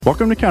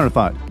Welcome to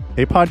Counterthought,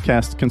 a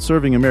podcast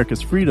conserving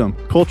America's freedom,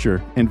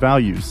 culture, and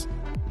values.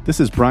 This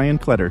is Brian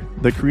Kletter,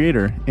 the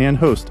creator and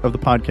host of the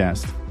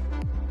podcast.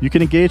 You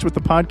can engage with the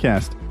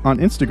podcast on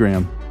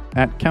Instagram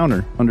at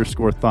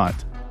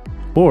 @counter_thought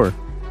or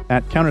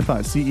at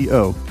Counterthought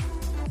CEO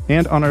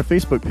and on our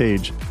Facebook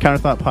page,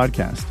 Counterthought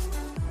Podcast.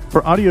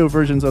 For audio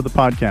versions of the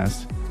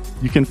podcast,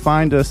 you can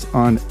find us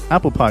on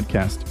Apple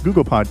Podcast,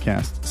 Google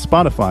Podcast,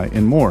 Spotify,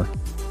 and more.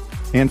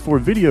 And for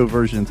video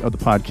versions of the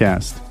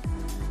podcast,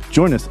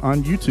 join us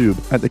on YouTube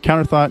at the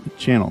Counterthought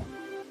channel.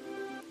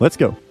 Let's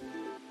go.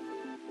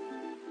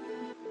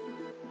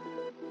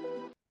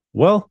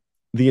 Well,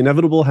 the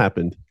inevitable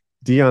happened.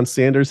 Deion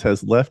Sanders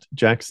has left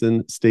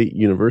Jackson State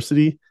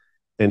University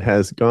and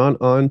has gone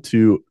on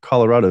to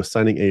Colorado,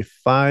 signing a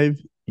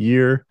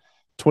 5-year,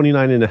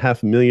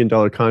 $29.5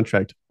 million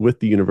contract with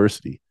the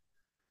university.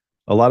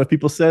 A lot of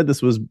people said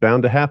this was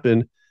bound to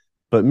happen,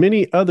 but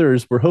many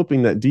others were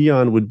hoping that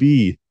Deion would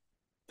be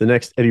the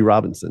next Eddie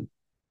Robinson.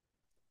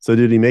 So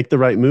did he make the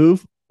right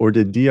move, or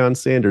did Deion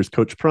Sanders,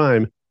 Coach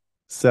Prime,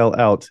 sell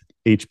out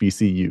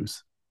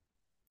HBCUs?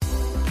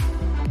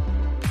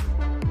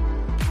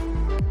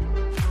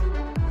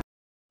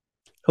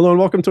 Hello and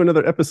welcome to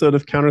another episode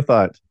of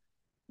Counterthought.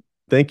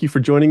 Thank you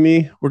for joining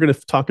me. We're going to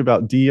talk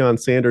about Deion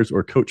Sanders,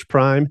 or Coach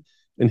Prime,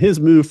 and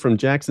his move from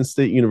Jackson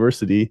State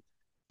University,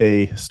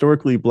 a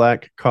historically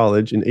Black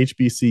college, an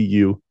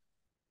HBCU,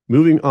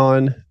 moving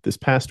on this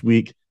past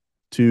week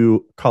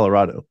to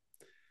Colorado.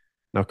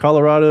 Now,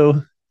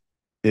 Colorado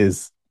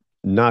is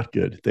not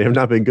good. They have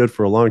not been good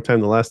for a long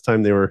time. The last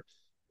time they were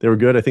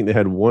good, I think they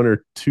had 1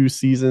 or 2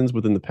 seasons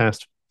within the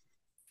past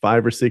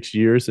 5 or 6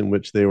 years in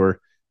which they were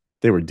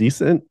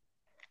decent.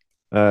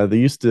 They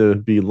used to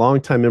be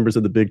longtime members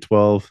of the Big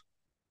 12,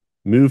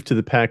 moved to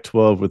the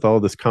Pac-12 with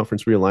all this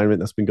conference realignment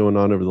that's been going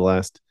on over the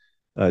last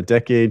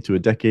decade to a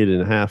decade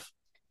and a half.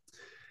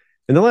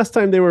 And the last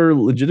time they were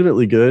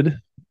legitimately good,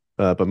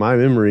 but my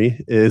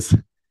memory is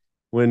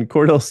when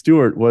Cordell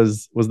Stewart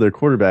was their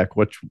quarterback,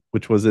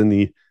 which was in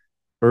the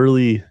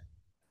early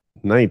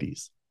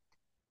 90s.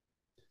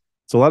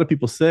 So a lot of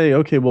people say,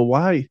 okay, well,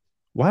 why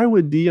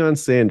would Deion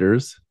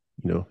Sanders,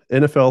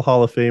 NFL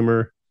Hall of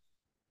Famer,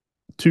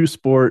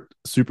 2-sport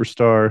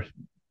superstar,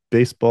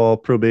 baseball,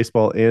 pro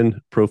baseball,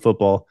 and pro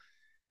football,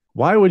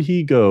 why would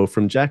he go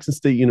from Jackson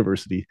State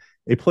University,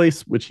 a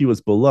place which he was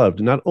beloved,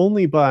 not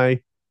only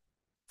by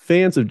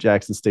fans of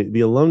Jackson State,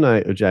 the alumni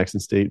of Jackson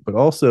State, but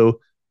also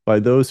by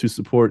those who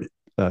support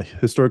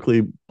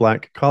historically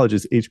Black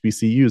colleges,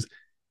 HBCUs?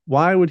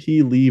 Why would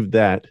he leave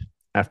that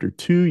after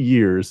 2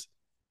 years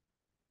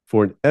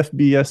for an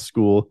FBS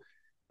school,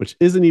 which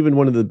isn't even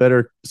one of the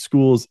better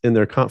schools in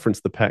their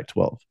conference, the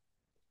Pac-12?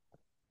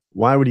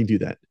 Why would he do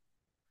that?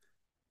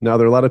 Now,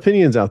 there are a lot of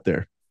opinions out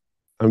there.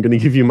 I'm going to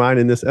give you mine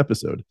in this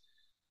episode.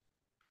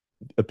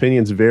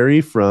 Opinions vary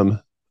from,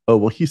 oh,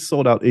 well, he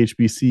sold out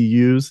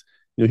HBCUs.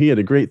 He had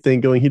a great thing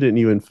going. He didn't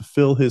even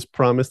fulfill his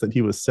promise that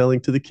he was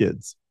selling to the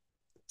kids,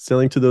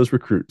 selling to those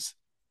recruits.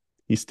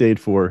 He stayed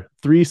for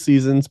 3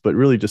 seasons, but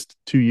really just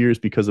 2 years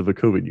because of a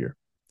COVID year.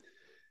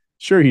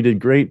 Sure, he did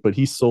great, but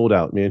he sold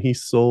out, man. He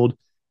sold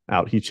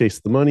out. He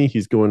chased the money.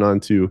 He's going on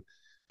to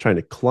trying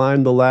to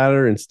climb the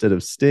ladder instead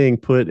of staying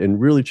put and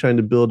really trying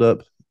to build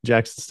up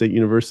Jackson State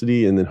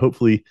University. And then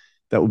hopefully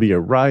that will be a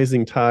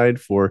rising tide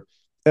for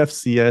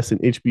FCS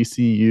and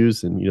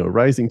HBCUs, and,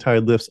 rising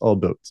tide lifts all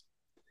boats.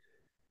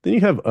 Then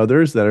you have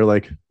others that are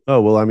like, oh,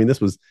 well,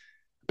 this was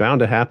bound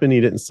to happen. He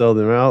didn't sell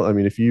them out.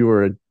 If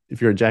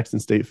you're a Jackson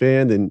State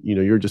fan, then,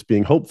 you're just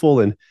being hopeful,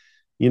 and,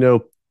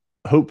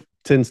 hope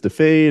tends to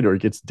fade or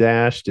gets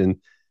dashed. And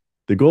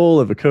the goal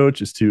of a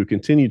coach is to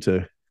continue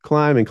to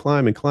climb and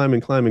climb and climb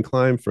and climb and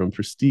climb from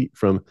prestige,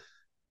 from,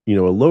 a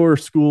lower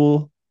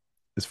school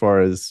as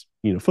far as,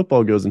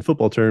 football goes in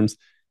football terms,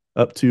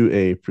 up to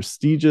a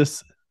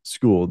prestigious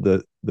school,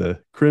 the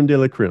creme de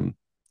la creme,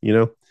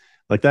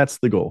 like that's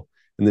the goal.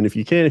 And then if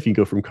you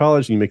go from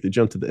college and you make the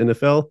jump to the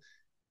NFL,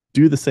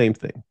 do the same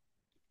thing.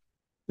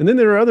 And then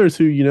there are others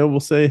who,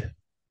 will say,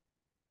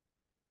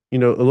 a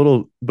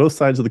little both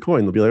sides of the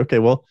coin. They'll be like, okay,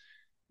 well,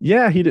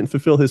 yeah, he didn't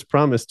fulfill his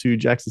promise to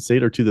Jackson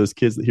State or to those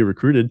kids that he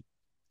recruited.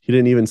 He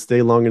didn't even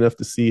stay long enough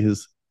to see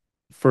his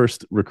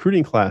first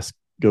recruiting class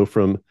go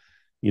from,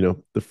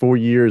 the 4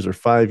 years or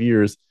 5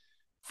 years,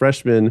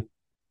 freshman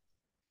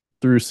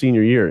through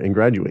senior year, and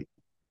graduate.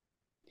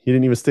 He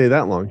didn't even stay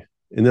that long.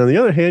 And then on the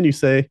other hand, you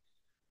say,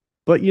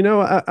 but,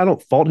 I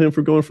don't fault him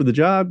for going for the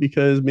job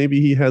because maybe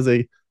he has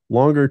a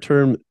longer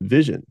term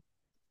vision.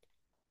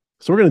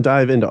 So we're going to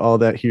dive into all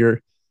that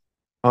here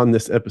on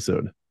this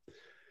episode.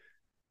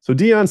 So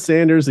Deion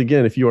Sanders,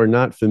 again, if you are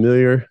not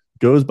familiar,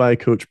 goes by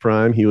Coach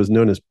Prime. He was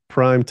known as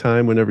Prime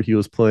Time whenever he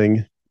was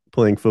playing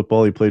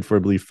football. He played for, I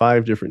believe,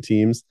 5 different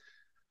teams,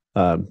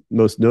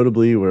 most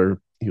notably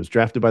where he was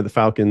drafted by the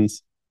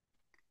Falcons,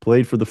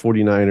 played for the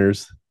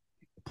 49ers,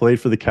 played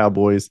for the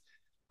Cowboys.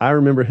 I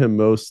remember him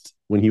most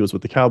when he was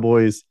with the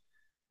Cowboys.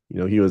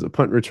 He was a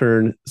punt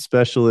return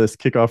specialist,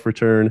 kickoff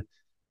return.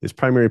 His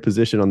primary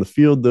position on the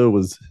field, though,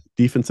 was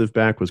defensive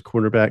back, was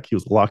cornerback. He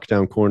was a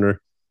lockdown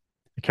corner.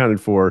 Accounted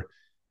for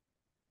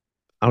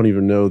I don't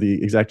even know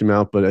the exact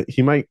amount, but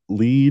he might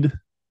lead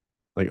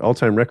like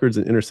all-time records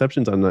in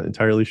interceptions. I'm not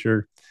entirely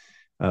sure,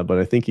 but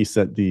I think he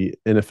set the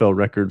NFL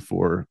record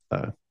for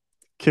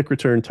kick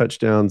return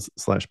touchdowns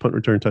 / punt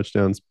return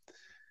touchdowns.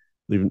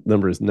 The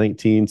number is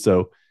 19.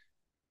 So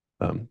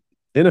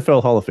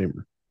NFL Hall of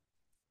Famer.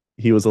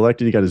 He was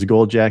elected. He got his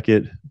gold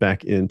jacket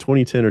back in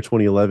 2010 or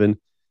 2011.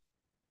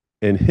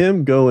 And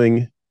him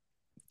going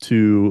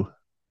to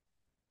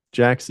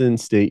Jackson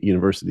State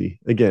University,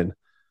 again,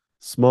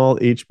 small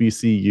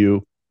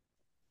HBCU,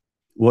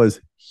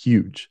 was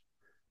huge.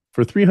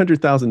 For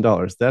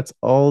 $300,000, that's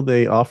all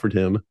they offered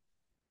him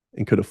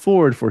and could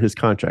afford for his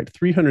contract,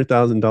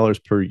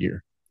 $300,000 per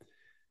year.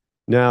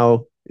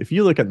 Now, if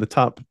you look at the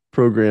top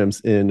programs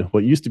in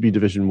what used to be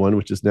Division I,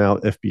 which is now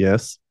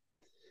FBS,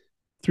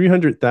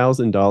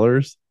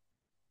 $300,000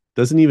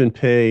 doesn't even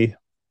pay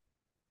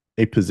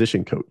a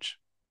position coach.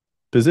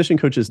 Position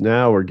coaches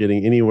now are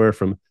getting anywhere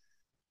from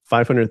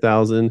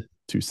 $500,000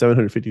 to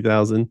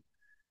 $750,000,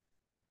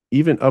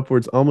 even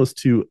upwards almost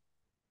to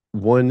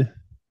 $1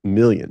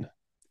 million.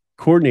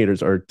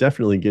 Coordinators are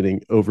definitely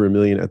getting over $1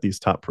 million at these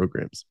top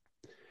programs.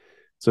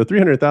 So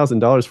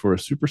 $300,000 for a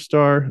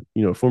superstar,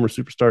 former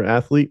superstar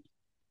athlete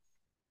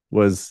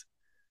was,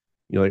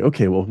 like,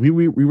 okay, well, we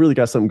really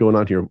got something going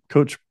on here.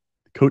 Coach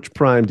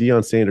Prime,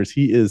 Deion Sanders,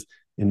 he is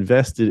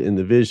invested in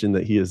the vision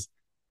that he is,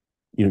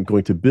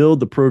 going to build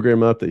the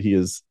program up, that he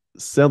is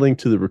selling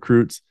to the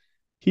recruits.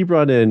 He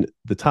brought in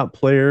the top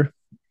player,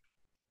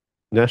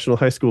 National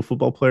High School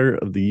Football Player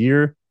of the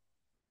Year,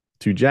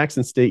 to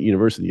Jackson State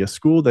University, a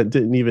school that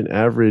didn't even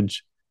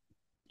average,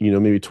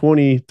 maybe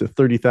 20 to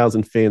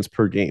 30,000 fans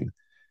per game.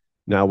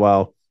 Now,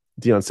 while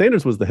Deion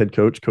Sanders was the head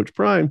coach, Coach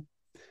Prime,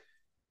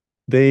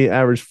 they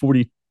averaged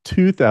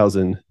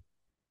 42,000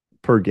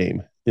 per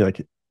game, like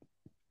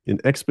an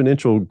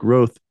exponential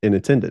growth in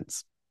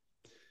attendance.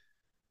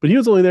 But he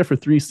was only there for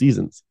 3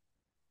 seasons.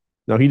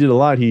 Now, he did a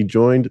lot. He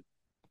joined,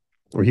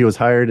 or he was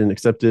hired and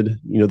accepted,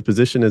 the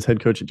position as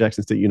head coach at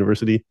Jackson State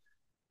University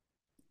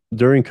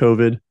during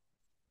COVID.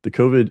 The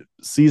COVID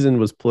season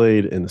was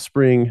played in the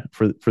spring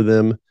for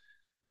them.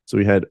 So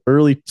we had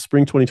early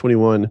spring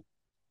 2021,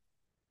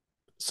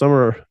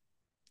 summer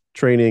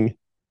training,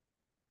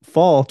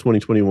 fall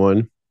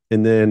 2021,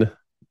 and then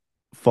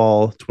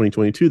fall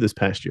 2022 this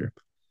past year.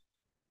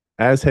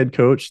 As head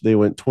coach, they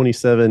went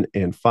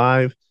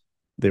 27-5.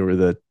 They were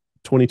the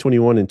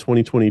 2021 and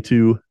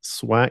 2022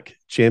 SWAC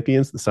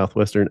champions, the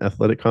Southwestern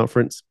Athletic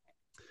Conference.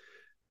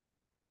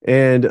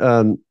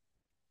 And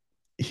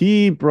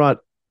he brought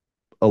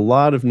a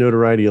lot of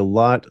notoriety, a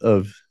lot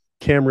of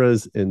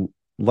cameras and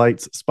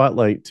lights,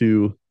 spotlight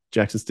to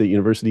Jackson State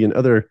University and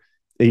other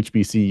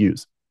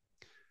HBCUs.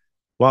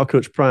 While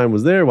Coach Prime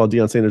was there, while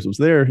Deion Sanders was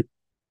there,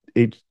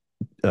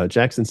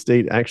 Jackson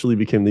State actually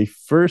became the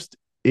first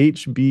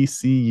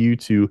HBCU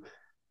to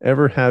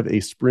ever have a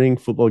spring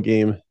football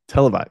game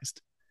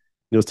televised.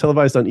 It was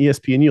televised on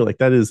ESPNU. Like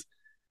that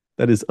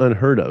is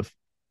unheard of.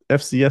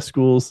 FCS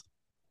schools,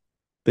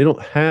 they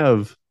don't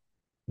have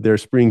their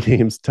spring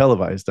games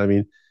televised. I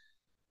mean,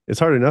 it's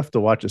hard enough to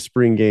watch a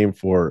spring game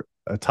for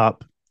a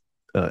top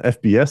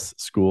FBS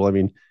school. I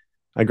mean,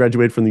 I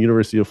graduated from the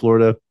University of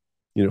Florida.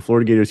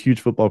 Florida Gators, huge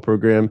football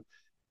program,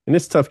 and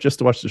it's tough just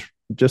to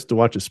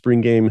watch a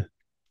spring game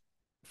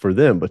for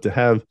them. But to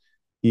have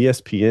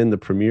ESPN, the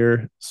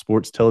premier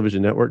sports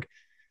television network,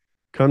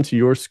 come to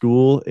your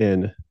school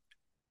and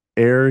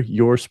air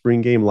your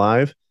spring game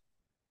live,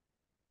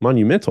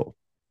 monumental.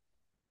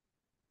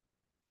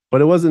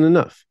 But it wasn't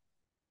enough.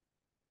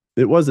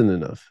 It wasn't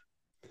enough.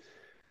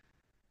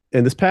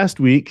 And this past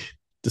week,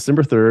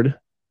 December 3rd,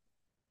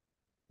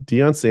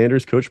 Deion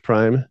Sanders, Coach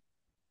Prime,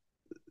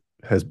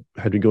 had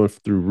been going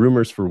through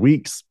rumors for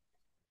weeks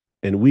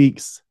and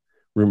weeks,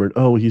 rumored,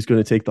 oh, he's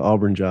going to take the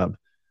Auburn job.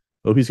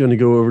 Oh, he's going to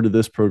go over to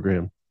this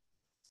program.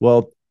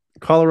 Well,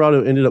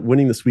 Colorado ended up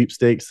winning the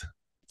sweepstakes.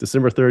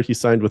 December 3rd, he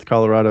signed with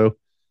Colorado.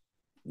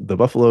 The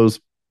Buffaloes,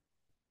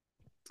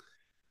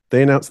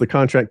 they announced the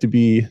contract to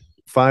be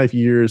 5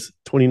 years,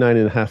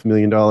 $29.5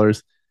 million,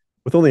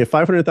 with only a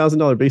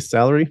 $500,000 base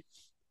salary.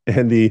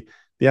 And the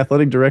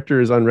athletic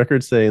director is on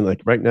record saying,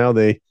 like, right now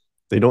they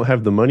don't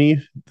have the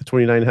money, the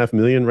 $29.5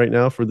 million right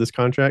now for this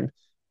contract,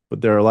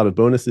 but there are a lot of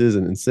bonuses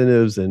and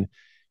incentives, and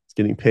it's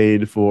getting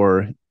paid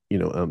for,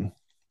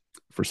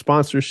 for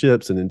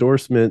sponsorships and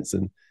endorsements.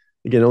 And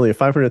again, only a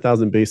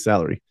 $500,000 base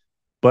salary.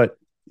 But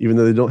even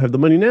though they don't have the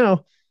money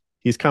now,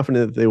 he's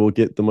confident that they will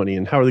get the money.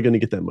 And how are they going to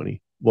get that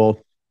money? Well,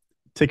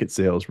 ticket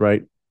sales,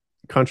 right?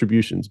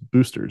 Contributions,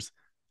 boosters,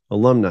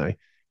 alumni,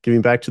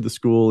 giving back to the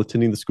school,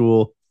 attending the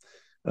school,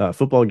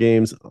 football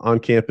games on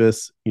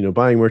campus,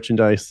 buying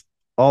merchandise,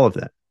 all of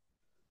that.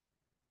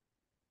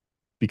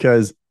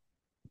 Because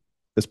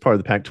as part of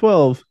the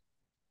Pac-12,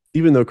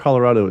 even though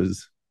Colorado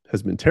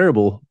has been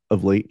terrible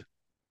of late,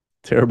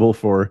 terrible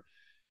for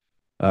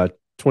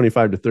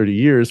 25 to 30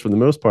 years for the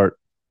most part,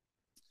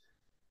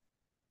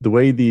 the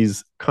way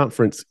these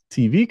conference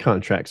TV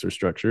contracts are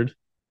structured,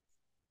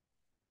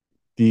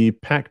 the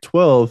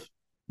Pac-12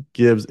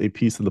 gives a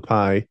piece of the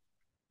pie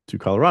to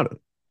Colorado.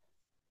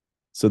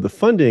 So the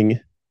funding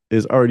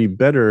is already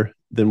better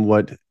than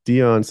what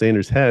Deion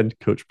Sanders had,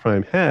 Coach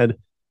Prime had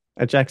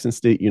at Jackson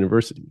State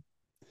University.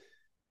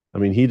 I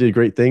mean, he did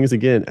great things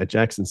again at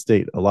Jackson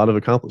State, a lot of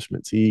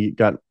accomplishments. He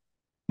got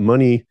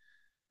money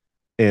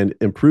and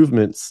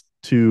improvements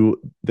to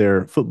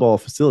their football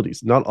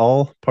facilities, not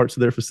all parts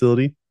of their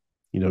facility,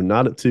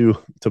 not up to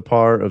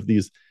par of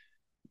these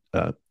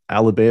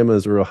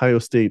Alabamas or Ohio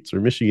States or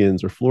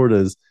Michigans or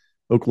Floridas,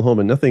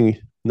 Oklahoma, nothing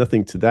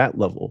to that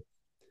level.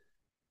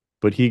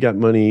 But he got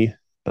money,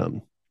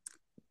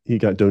 he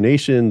got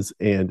donations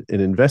and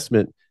an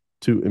investment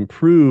to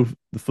improve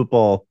the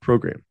football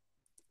program.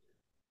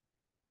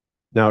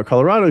 Now at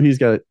Colorado, he's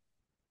got,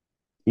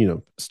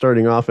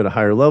 starting off at a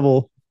higher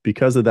level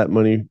because of that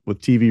money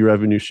with TV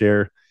revenue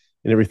share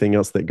and everything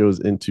else that goes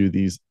into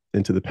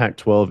the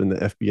Pac-12 and the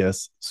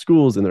FBS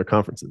schools and their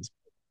conferences.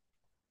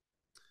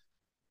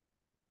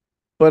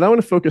 But I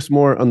want to focus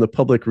more on the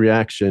public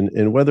reaction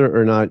and whether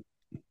or not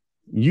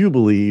you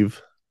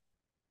believe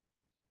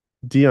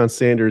Deion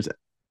Sanders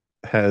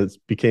has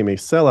became a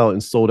sellout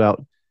and sold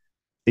out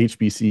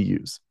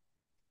HBCUs.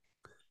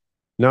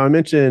 Now I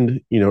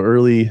mentioned,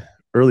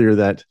 earlier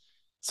that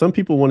some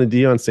people wanted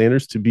Deion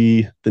Sanders to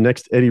be the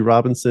next Eddie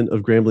Robinson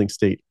of Grambling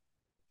State.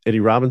 Eddie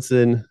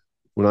Robinson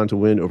went on to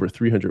win over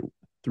 300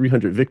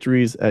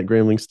 victories at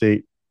Grambling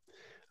State.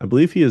 I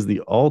believe he is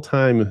the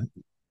all-time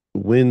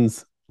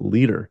wins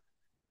leader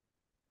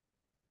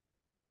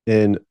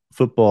in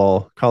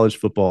football, college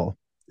football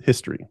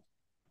history.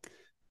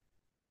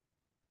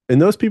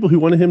 And those people who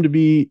wanted him to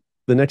be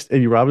the next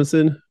Eddie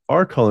Robinson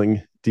are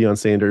calling Deion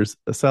Sanders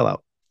a sellout.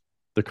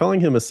 They're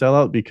calling him a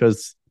sellout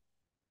because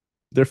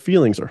their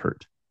feelings are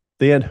hurt.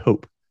 They had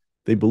hope.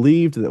 They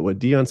believed that what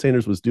Deion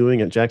Sanders was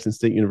doing at Jackson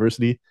State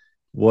University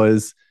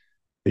was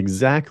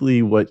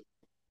exactly what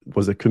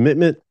was a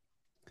commitment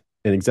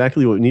and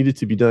exactly what needed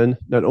to be done,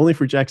 not only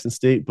for Jackson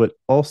State, but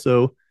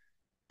also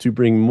to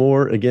bring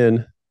more,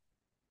 again,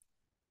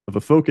 of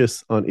a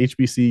focus on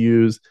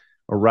HBCUs,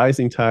 a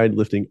rising tide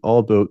lifting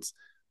all boats,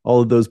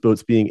 all of those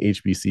boats being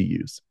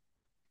HBCUs.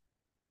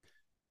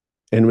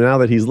 And now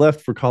that he's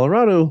left for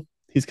Colorado,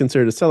 he's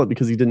considered a sellout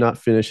because he did not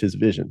finish his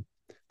vision.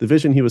 The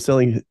vision he was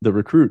selling the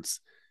recruits,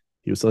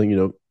 he was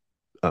selling,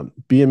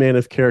 be a man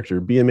of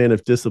character, be a man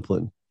of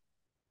discipline,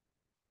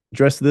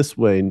 dress this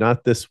way,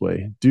 not this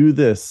way, do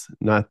this,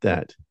 not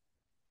that.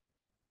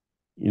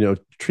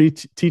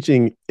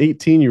 Teaching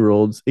 18 to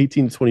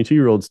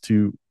 22-year-olds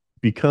to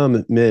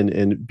become men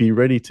and be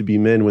ready to be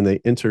men when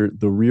they enter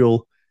the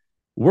real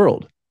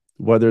world,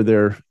 whether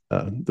they're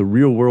the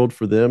real world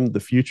for them, the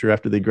future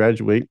after they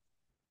graduate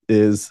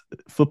is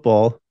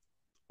football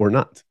or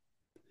not.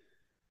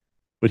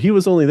 But he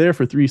was only there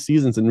for 3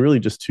 seasons and really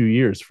just 2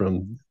 years,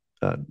 from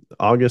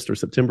August or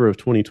September of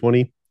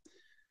 2020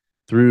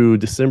 through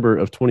December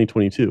of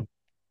 2022.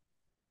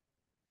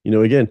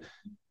 Again,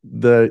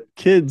 the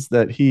kids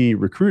that he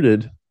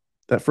recruited,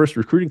 that first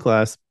recruiting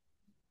class,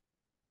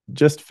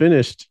 just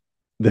finished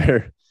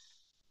their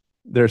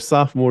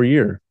sophomore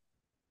year,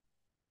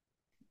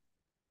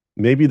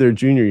 maybe their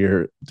junior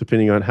year,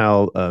 depending on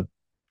how the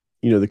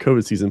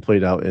COVID season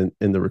played out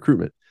in the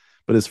recruitment.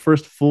 But his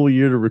first full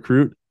year to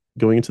recruit,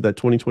 going into that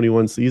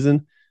 2021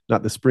 season,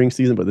 not the spring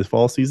season, but the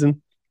fall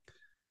season,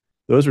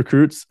 those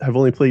recruits have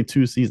only played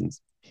 2 seasons.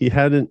 He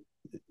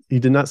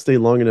did not stay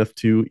long enough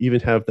to even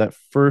have that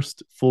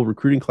first full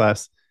recruiting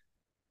class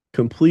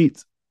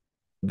complete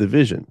the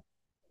vision.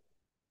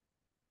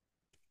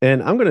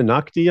 And I'm going to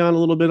knock Deion a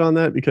little bit on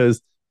that because,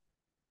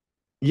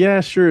 yeah,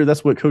 sure,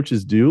 that's what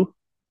coaches do.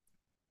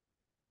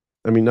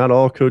 I mean, not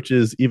all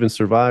coaches even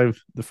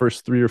survive the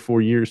first 3 or 4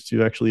 years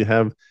to actually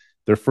have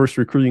their first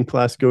recruiting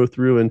class go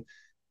through and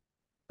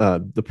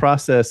the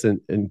process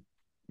and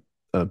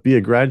be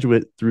a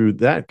graduate through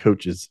that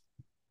coach's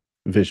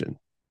vision.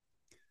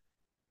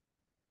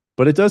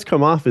 But it does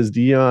come off as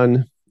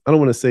Deion, I don't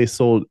want to say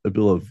sold a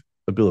bill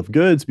of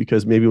goods,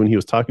 because maybe when he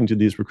was talking to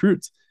these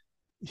recruits,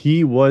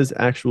 he was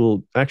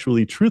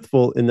actually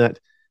truthful in that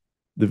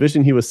the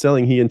vision he was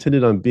selling, he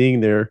intended on being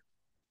there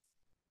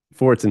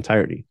for its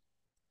entirety.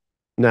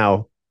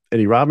 Now,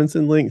 Eddie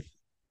Robinson length,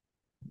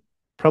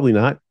 probably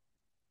not.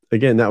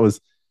 Again, that was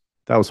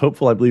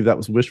hopeful. I believe that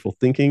was wishful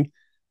thinking.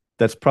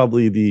 That's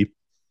probably the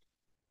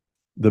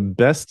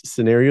best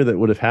scenario that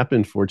would have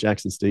happened for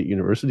Jackson State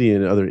University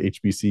and other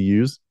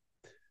HBCUs.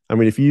 I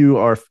mean, if you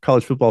are a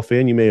college football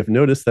fan, you may have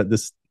noticed that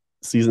this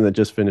season that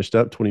just finished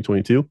up,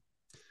 2022,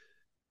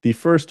 the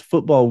first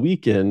football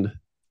weekend,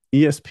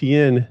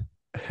 ESPN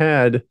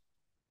had,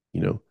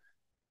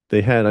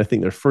 they had, I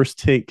think, their First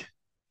Take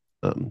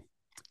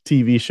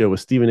TV show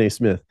with Stephen A.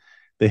 Smith.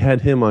 They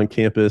had him on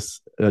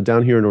campus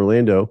down here in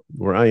Orlando,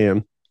 where I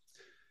am,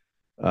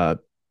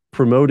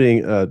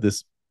 promoting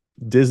this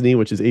Disney,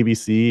 which is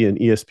ABC, and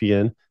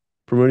ESPN,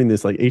 promoting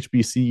this like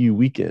HBCU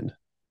weekend.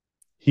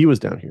 He was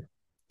down here.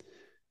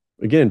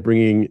 Again,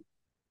 bringing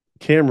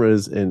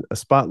cameras and a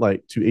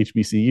spotlight to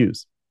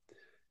HBCUs.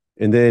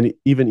 And then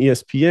even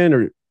ESPN,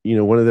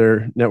 or one of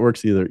their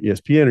networks, either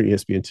ESPN or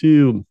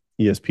ESPN2,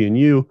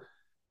 ESPNU,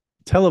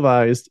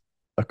 televised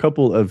a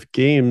couple of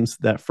games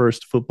that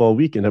first football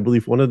weekend. I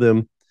believe one of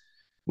them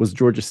was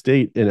Georgia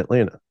State in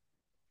Atlanta.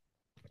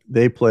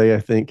 They play, I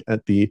think,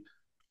 at the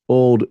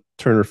old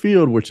Turner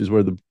Field, which is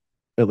where the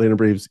Atlanta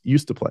Braves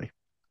used to play.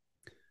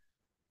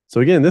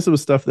 So again, this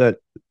was stuff that,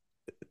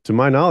 to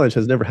my knowledge,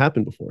 has never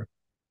happened before.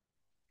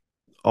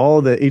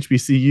 All the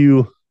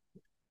HBCU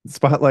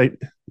spotlight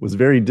was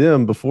very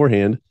dim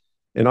beforehand,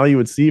 and all you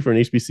would see for an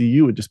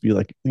HBCU would just be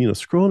like,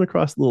 scrolling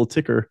across the little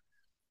ticker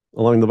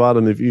along the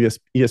bottom of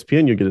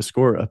ESPN, you get a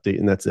score update,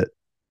 and that's it.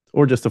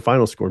 Or just a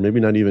final score, maybe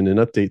not even an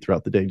update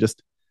throughout the day,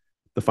 just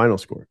the final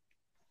score.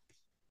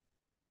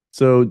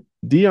 So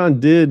Deion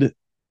did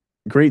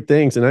great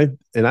things, and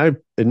I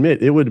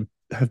admit it would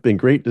have been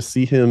great to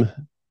see him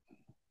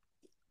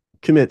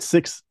commit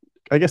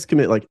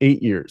like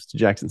 8 years to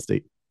Jackson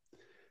State.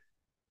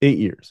 8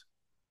 years.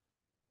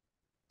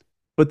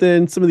 But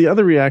then some of the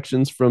other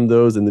reactions from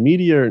those in the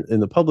media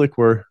and the public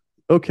were,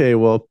 okay,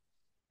 well,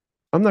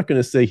 I'm not going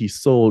to say he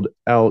sold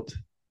out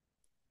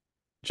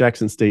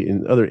Jackson State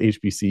and other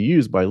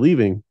HBCUs by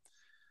leaving,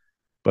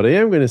 but I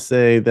am going to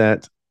say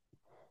that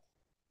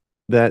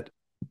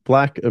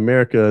Black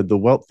America, the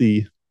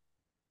wealthy,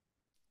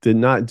 did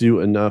not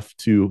do enough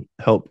to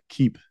help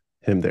keep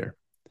him there.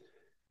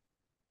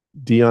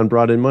 Deion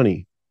brought in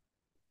money.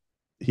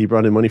 He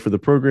brought in money for the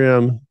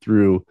program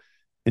through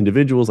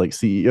individuals like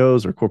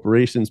CEOs or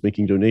corporations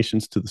making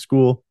donations to the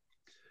school.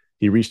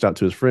 He reached out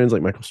to his friends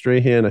like Michael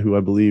Strahan, who I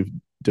believe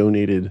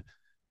donated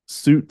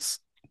suits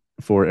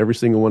for every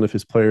single one of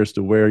his players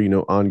to wear,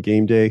 on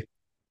game day,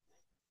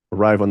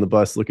 arrive on the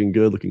bus looking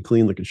good, looking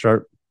clean, looking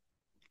sharp.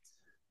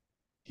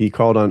 He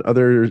called on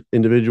other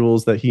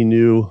individuals that he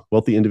knew,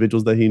 wealthy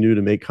individuals that he knew,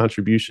 to make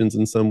contributions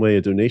in some way,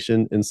 a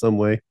donation in some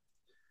way.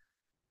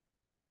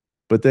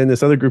 But then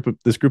this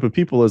group of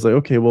people is like,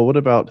 okay, well, what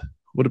about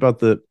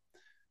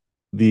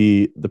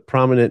the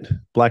prominent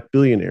Black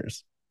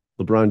billionaires?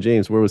 LeBron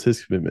James, where was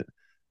his commitment?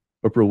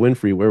 Oprah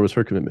Winfrey, where was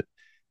her commitment?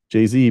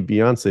 Jay-Z,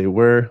 Beyonce,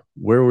 where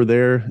were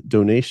their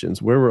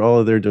donations? Where were all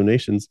of their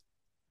donations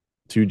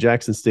to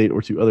Jackson State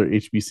or to other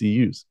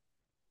HBCUs?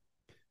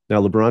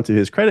 Now, LeBron, to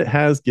his credit,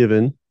 has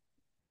given,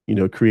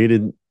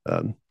 created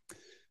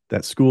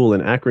that school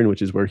in Akron,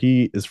 which is where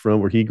he is from,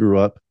 where he grew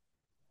up.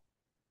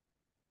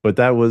 But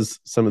that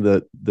was some of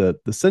the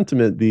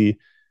sentiment, I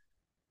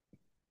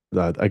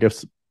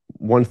guess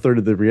 1/3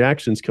 of the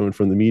reactions coming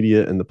from the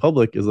media and the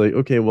public is like,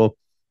 okay, well,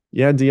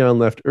 yeah, Deion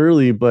left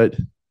early, but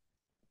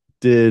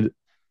did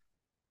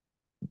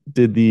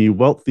the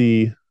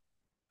wealthy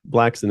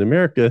Blacks in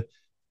America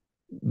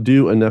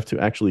do enough to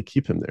actually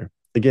keep him there?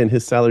 Again,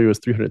 his salary was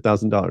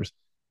 $300,000.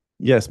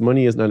 Yes,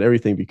 money is not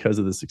everything because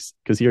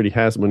he already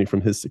has money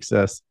from his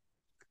success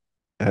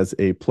as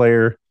a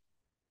player,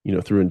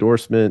 through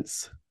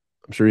endorsements.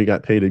 I'm sure he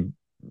got paid a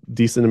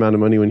decent amount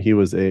of money when he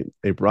was a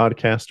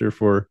broadcaster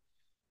for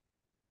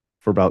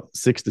about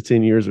 6 to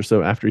 10 years or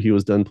so after he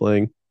was done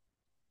playing.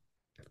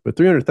 But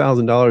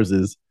 $300,000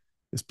 is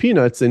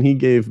peanuts, and he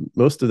gave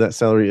most of that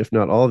salary, if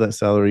not all of that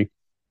salary,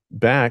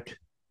 back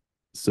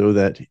so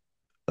that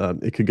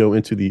it could go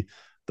into the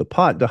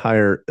pot to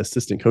hire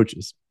assistant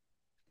coaches.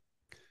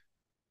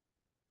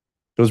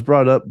 It was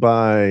brought up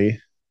by,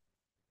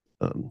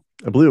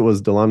 I believe it was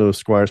Delano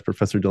Squires,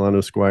 Professor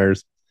Delano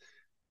Squires.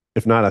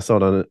 If not, I saw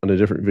it on a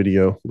different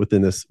video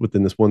within this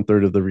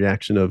 1/3 of the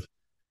reaction of,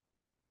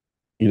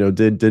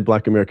 did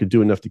Black America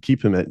do enough to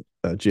keep him at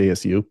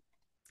JSU?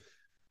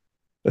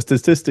 A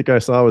statistic I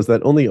saw was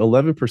that only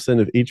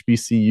 11% of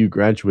HBCU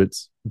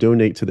graduates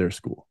donate to their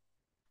school.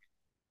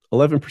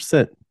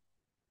 11%.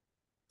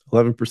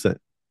 11%.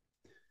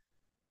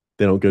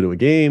 They don't go to a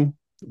game,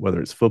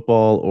 whether it's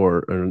football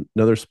or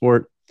another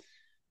sport.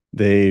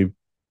 They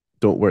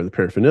don't wear the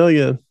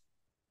paraphernalia,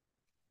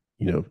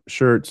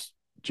 shirts,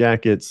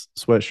 jackets,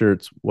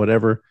 sweatshirts,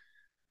 whatever.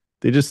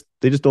 They just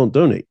don't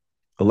donate.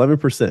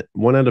 11%,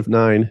 1 out of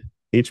 9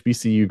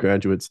 HBCU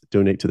graduates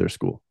donate to their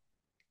school.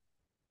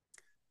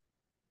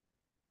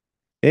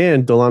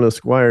 And Delano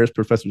Squires,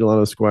 Professor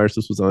Delano Squires,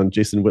 this was on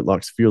Jason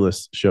Whitlock's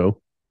Fearless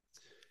show,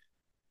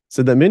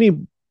 said that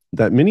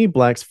many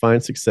Blacks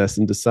find success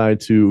and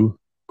decide to,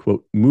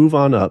 quote, move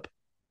on up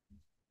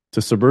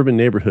to suburban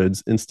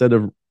neighborhoods instead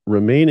of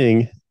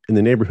remaining in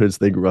the neighborhoods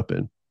they grew up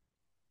in.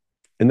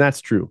 And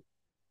that's true.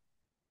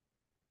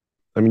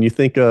 I mean, you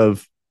think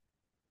of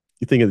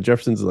the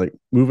Jeffersons like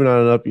moving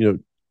on up,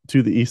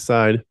 to the east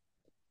side,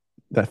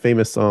 that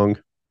famous song.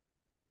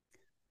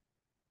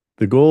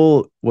 The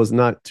goal was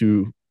not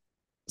to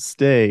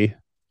stay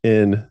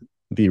in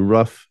the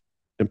rough,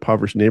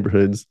 impoverished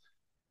neighborhoods,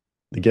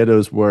 the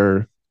ghettos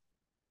where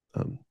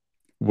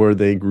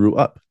they grew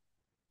up.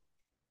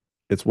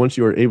 It's once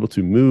you are able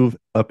to move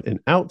up and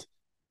out,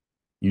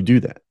 you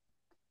do that.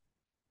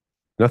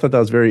 And I thought that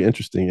was very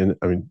interesting. And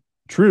I mean,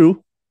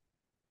 true,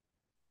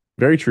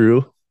 very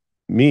true.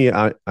 Me,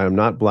 I'm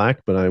not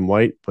Black, but I'm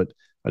white, but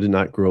I did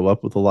not grow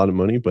up with a lot of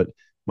money. But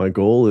my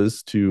goal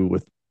is to,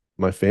 with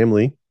my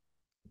family,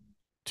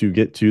 to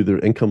get to the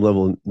income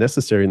level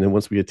necessary. And then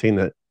once we attain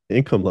that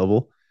income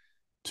level,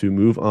 to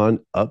move on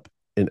up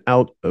and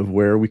out of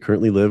where we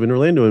currently live in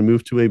Orlando and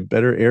move to a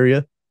better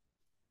area,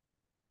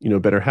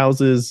 better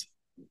houses,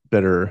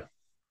 better,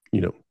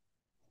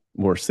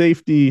 more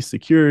safety,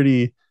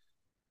 security,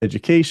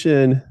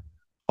 education,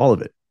 all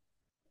of it.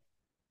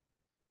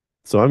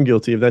 So I'm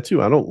guilty of that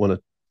too. I don't want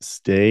to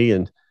stay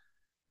and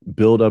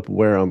build up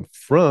where I'm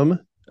from.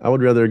 I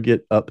would rather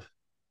get up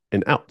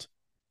and out.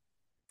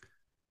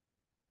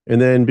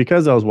 And then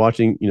because I was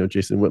watching,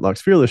 Jason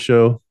Whitlock's Fearless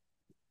show,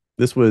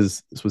 this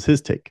was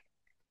his take.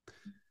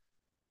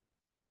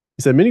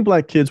 He said many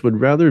Black kids would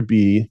rather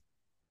be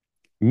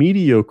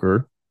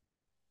mediocre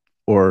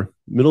or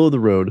middle of the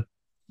road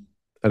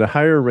at a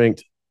higher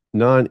ranked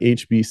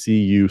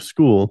non-HBCU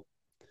school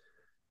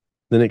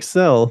than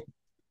excel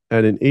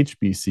at an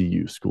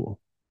HBCU school.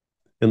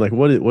 And like,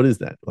 what is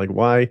that? Like,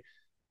 why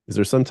is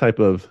there some type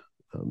of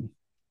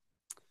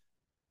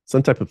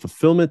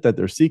fulfillment that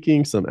they're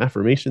seeking, some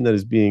affirmation that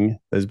is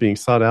being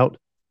sought out?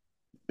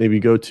 Maybe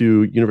go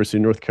to University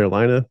of North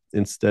Carolina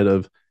instead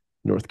of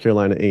North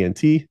Carolina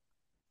A&T.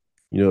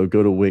 Go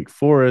to Wake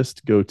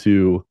Forest, go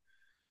to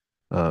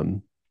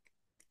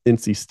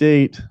NC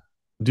State,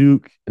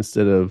 Duke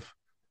instead of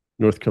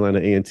North Carolina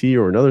A&T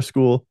or another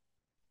school.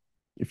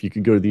 If you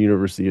could go to the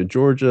University of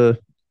Georgia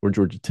or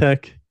Georgia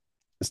Tech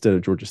instead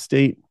of Georgia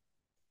State,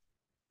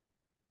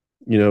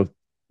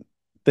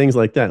 things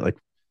like that. Like,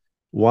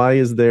 why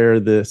is there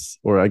this,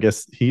 or I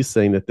guess he's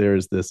saying that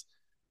there's this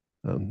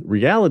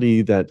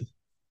reality that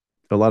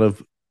a lot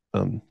of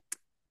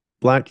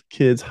Black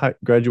kids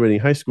graduating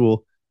high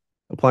school,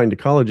 applying to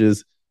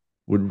colleges,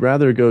 would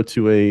rather go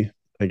to a,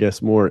 I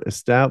guess, more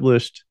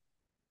established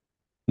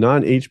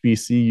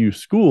non-HBCU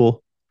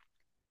school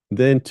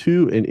than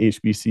to an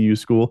HBCU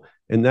school.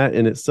 And that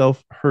in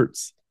itself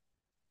hurts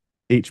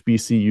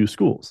HBCU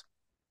schools.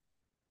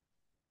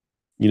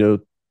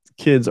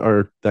 Kids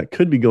that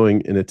could be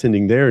going and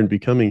attending there and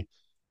becoming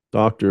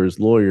doctors,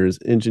 lawyers,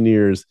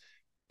 engineers,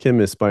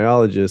 chemists,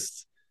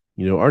 biologists,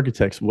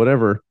 architects,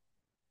 whatever.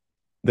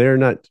 They're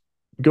not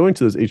going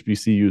to those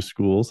HBCU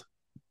schools.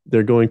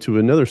 They're going to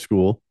another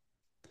school.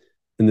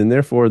 And then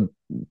therefore,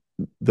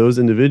 those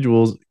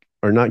individuals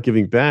are not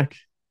giving back,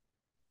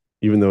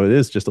 even though it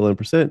is just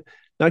 11%,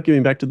 not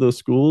giving back to those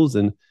schools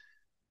and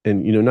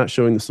not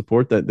showing the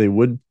support that they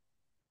would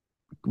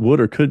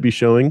or could be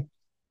showing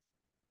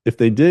if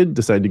they did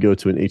decide to go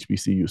to an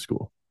HBCU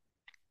school.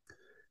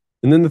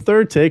 And then the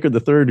third take, or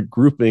the third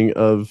grouping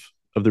of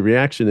the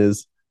reaction,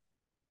 is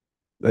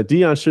that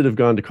Deion should have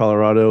gone to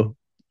Colorado.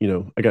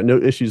 I got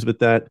no issues with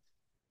that.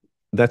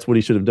 That's what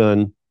he should have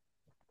done.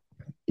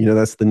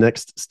 That's the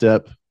next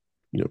step,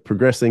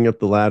 progressing up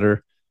the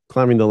ladder,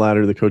 climbing the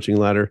ladder, the coaching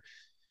ladder.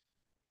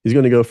 He's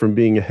going to go from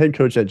being a head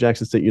coach at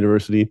Jackson State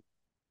University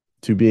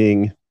to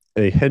being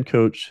a head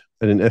coach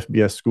at an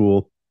FBS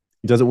school.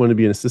 He doesn't want to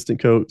be an assistant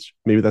coach.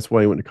 Maybe that's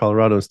why he went to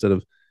Colorado instead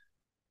of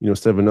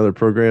another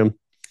program.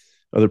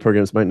 Other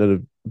programs might not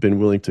have been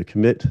willing to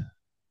commit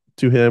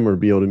to him or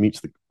be able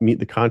to meet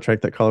the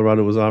contract that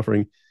Colorado was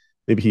offering.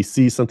 Maybe he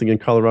sees something in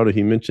Colorado.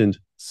 He mentioned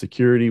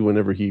security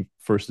whenever he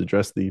first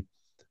addressed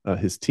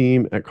his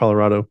team at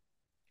Colorado,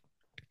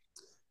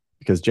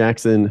 because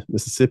Jackson,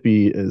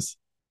 Mississippi has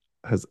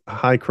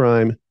high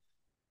crime.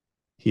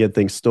 He had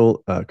things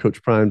stolen.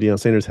 Coach Prime, Deion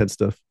Sanders, had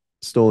stuff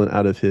stolen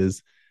out of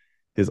his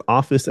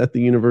office at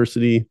the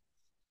university.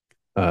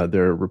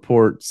 There are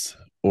reports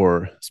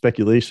or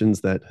speculations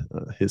that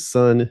his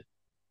son,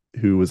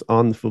 who was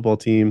on the football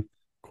team,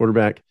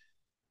 quarterback,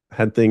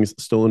 had things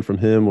stolen from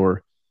him,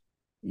 or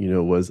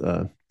was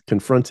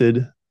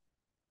confronted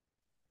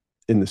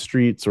in the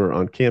streets or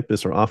on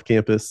campus or off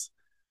campus,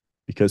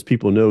 because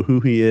people know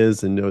who he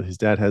is and know his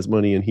dad has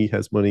money and he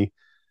has money,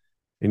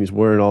 and he's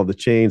wearing all the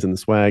chains and the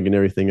swag and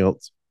everything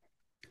else.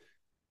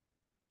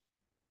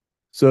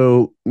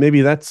 So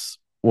maybe that's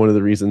one of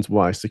the reasons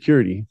why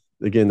security,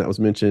 again, that was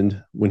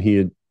mentioned when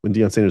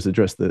Deion Sanders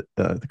addressed the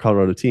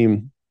Colorado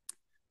team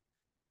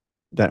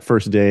that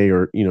first day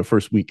or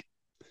first week.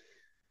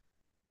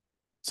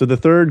 So the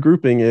third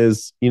grouping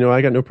is,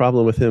 I got no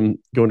problem with him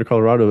going to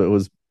Colorado. It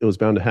was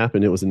bound to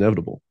happen. It was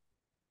inevitable.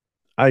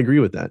 I agree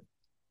with that.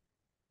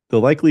 The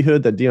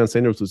likelihood that Deion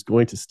Sanders was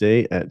going to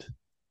stay at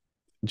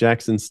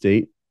Jackson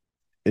State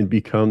and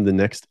become the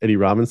next Eddie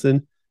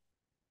Robinson,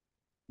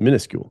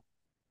 minuscule.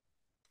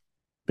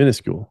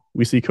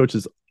 We see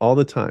coaches all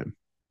the time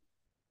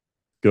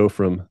go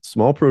from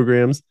small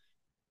programs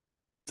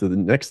to the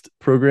next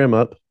program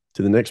up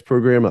to the next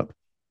program up.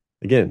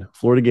 Again,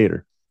 Florida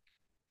Gator.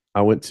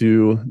 I went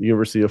to the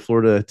University of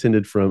Florida,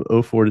 attended from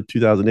 2004 to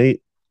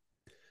 2008.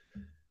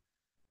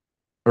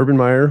 Urban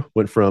Meyer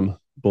went from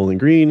Bowling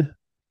Green,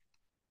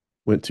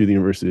 went to the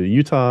University of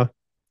Utah,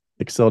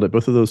 excelled at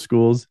both of those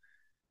schools,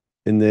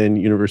 and then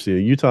University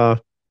of Utah,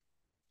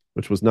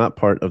 which was not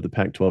part of the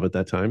Pac-12 at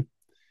that time.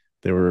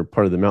 They were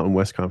part of the Mountain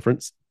West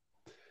Conference,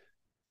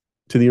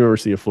 to the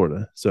University of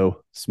Florida.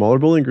 So smaller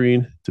Bowling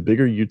Green to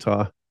bigger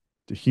Utah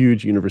to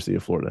huge University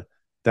of Florida.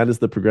 That is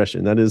the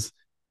progression. That is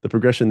the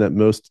progression that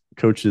most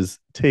coaches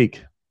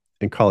take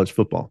in college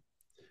football.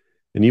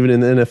 And even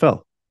in the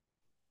NFL,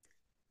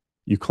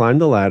 you climb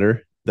the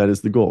ladder that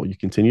is the goal. You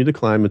continue to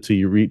climb until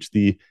you reach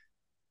the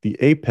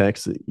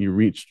apex, you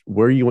reach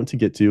where you want to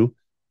get to,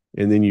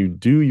 and then you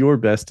do your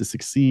best to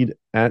succeed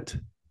at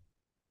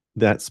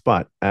that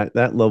spot, at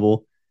that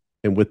level,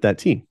 and with that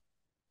team.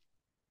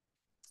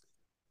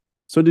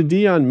 So did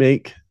Deion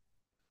make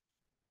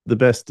the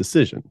best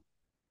decision?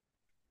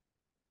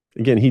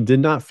 Again, he did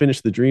not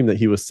finish the dream that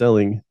he was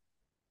selling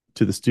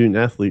to the student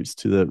athletes,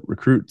 to the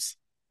recruits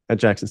at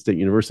Jackson State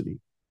University.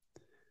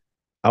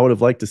 I would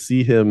have liked to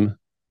see him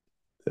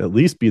at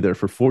least be there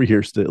for 4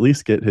 years to at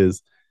least get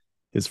his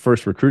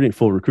first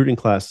full recruiting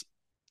class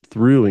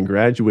through and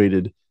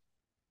graduated,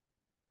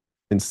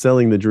 and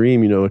selling the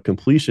dream, a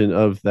completion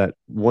of that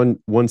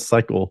one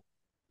cycle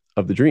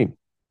of the dream.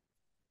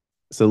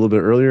 So a little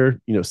bit earlier,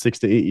 6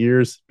 to 8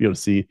 years, be able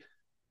to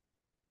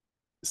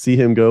see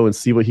him go and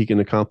see what he can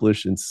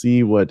accomplish and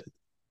see what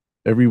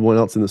everyone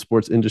else in the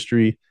sports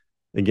industry,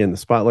 again, the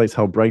spotlights,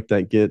 how bright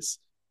that gets,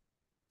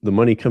 the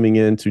money coming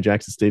in to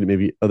Jackson State and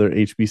maybe other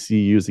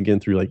HBCUs, again,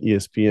 through like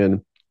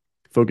ESPN,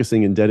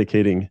 focusing and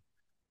dedicating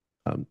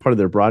part of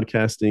their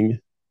broadcasting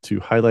to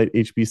highlight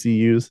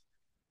HBCUs.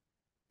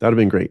 That would have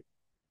been great.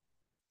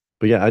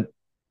 But yeah,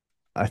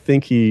 I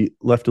think he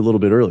left a little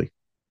bit early.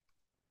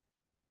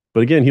 But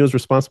again, he was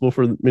responsible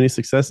for many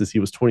successes. He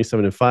was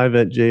 27-5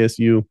 at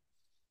JSU.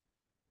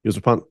 He was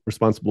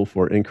responsible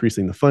for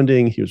increasing the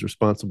funding. He was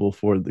responsible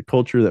for the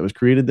culture that was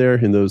created there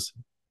in those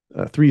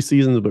 3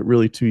 seasons, but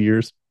really 2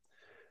 years.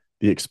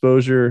 The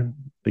exposure,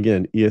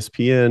 again,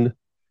 ESPN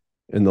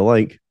and the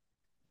like.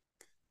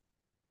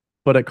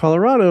 But at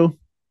Colorado,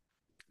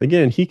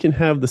 again, he can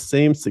have the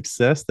same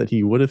success that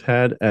he would have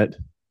had at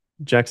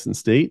Jackson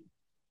State.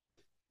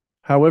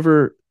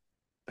 However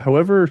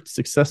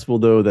successful,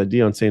 though, that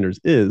Deion Sanders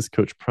is,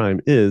 Coach Prime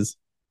is,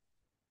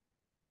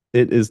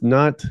 it is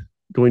not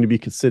going to be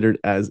considered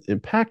as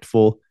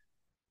impactful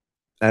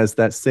as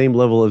that same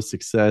level of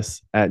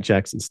success at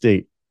Jackson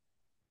State.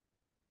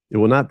 It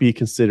will not be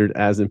considered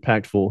as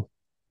impactful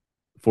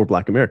for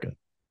Black America.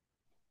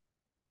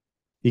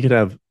 He could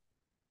have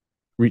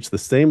reached the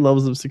same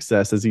levels of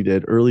success as he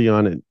did early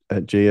on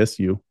at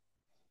JSU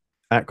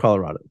at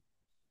Colorado.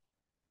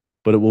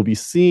 But it will be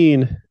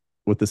seen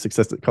with the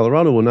success at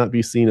Colorado will not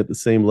be seen at the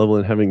same level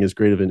and having as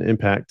great of an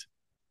impact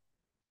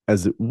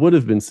as it would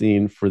have been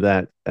seen for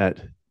that at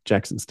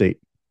Jackson State.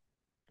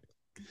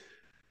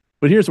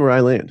 But here's where I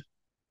land.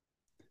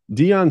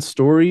 Deion's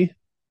story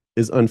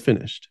is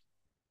unfinished.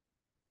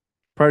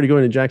 Prior to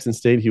going to Jackson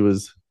State, he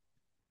was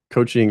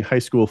coaching high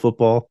school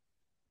football,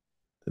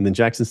 and then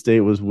Jackson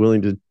State was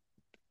willing to,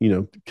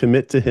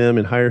 commit to him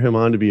and hire him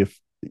on to be a,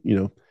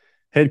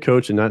 head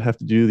coach and not have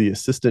to do the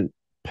assistant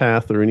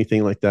path or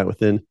anything like that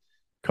within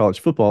college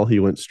football. He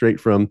went straight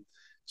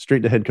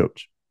to head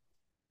coach.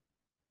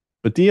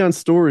 But Deion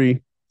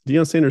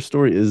Sanders'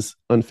 story is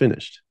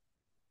unfinished.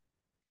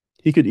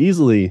 He could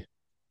easily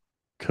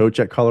coach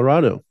at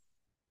Colorado,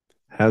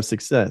 have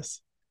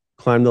success,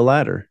 climb the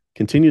ladder,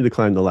 continue to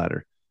climb the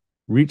ladder,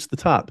 reach the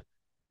top,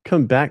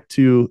 come back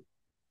to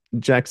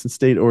Jackson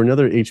State or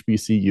another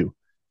HBCU.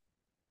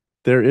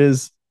 There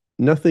is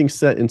nothing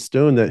set in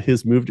stone that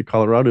his move to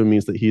Colorado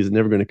means that he is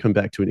never going to come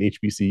back to an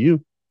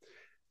HBCU.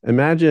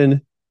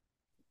 Imagine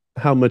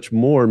how much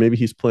more maybe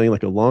he's playing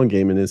like a long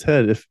game in his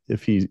head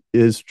if he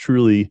is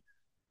truly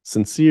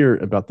sincere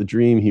about the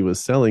dream he was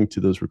selling to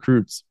those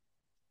recruits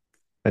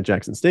at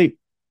Jackson State.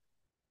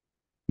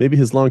 Maybe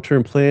his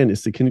long-term plan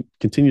is to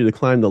continue to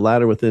climb the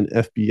ladder within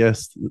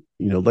FBS,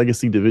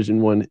 legacy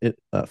Division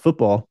I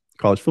football,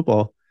 college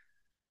football,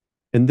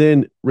 and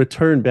then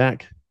return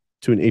back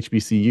to an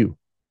HBCU.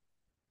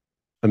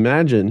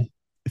 Imagine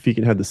if he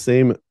can have the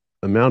same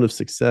amount of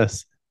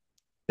success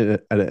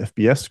at an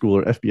FBS school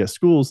or FBS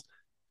schools,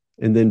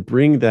 and then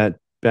bring that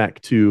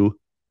back to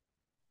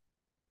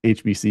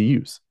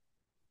HBCUs.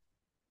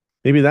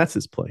 Maybe that's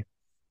his play.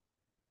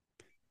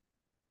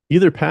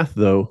 Either path,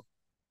 though,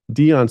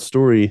 Deion's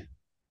story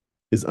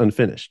is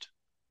unfinished.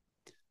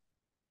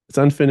 It's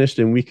unfinished,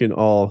 and we can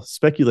all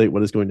speculate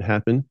what is going to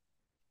happen.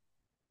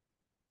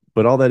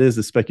 But all that is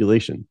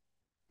speculation.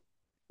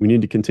 We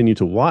need to continue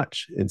to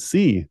watch and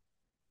see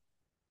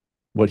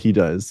what he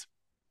does.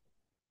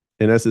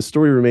 And as his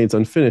story remains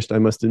unfinished, I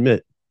must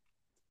admit,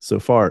 so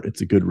far,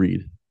 it's a good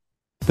read.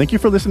 Thank you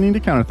for listening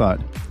to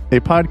Counterthought, a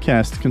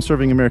podcast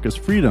conserving America's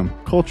freedom,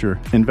 culture,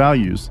 and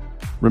values.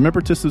 Remember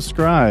to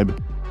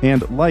subscribe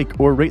and like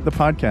or rate the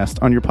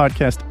podcast on your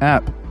podcast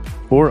app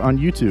or on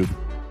YouTube,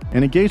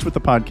 and engage with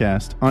the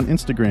podcast on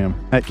Instagram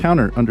at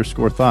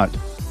 @counter_thought,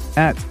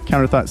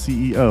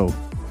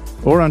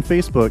 @CounterThoughtCEO, or on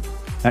Facebook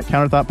at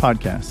Counterthought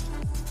Podcast.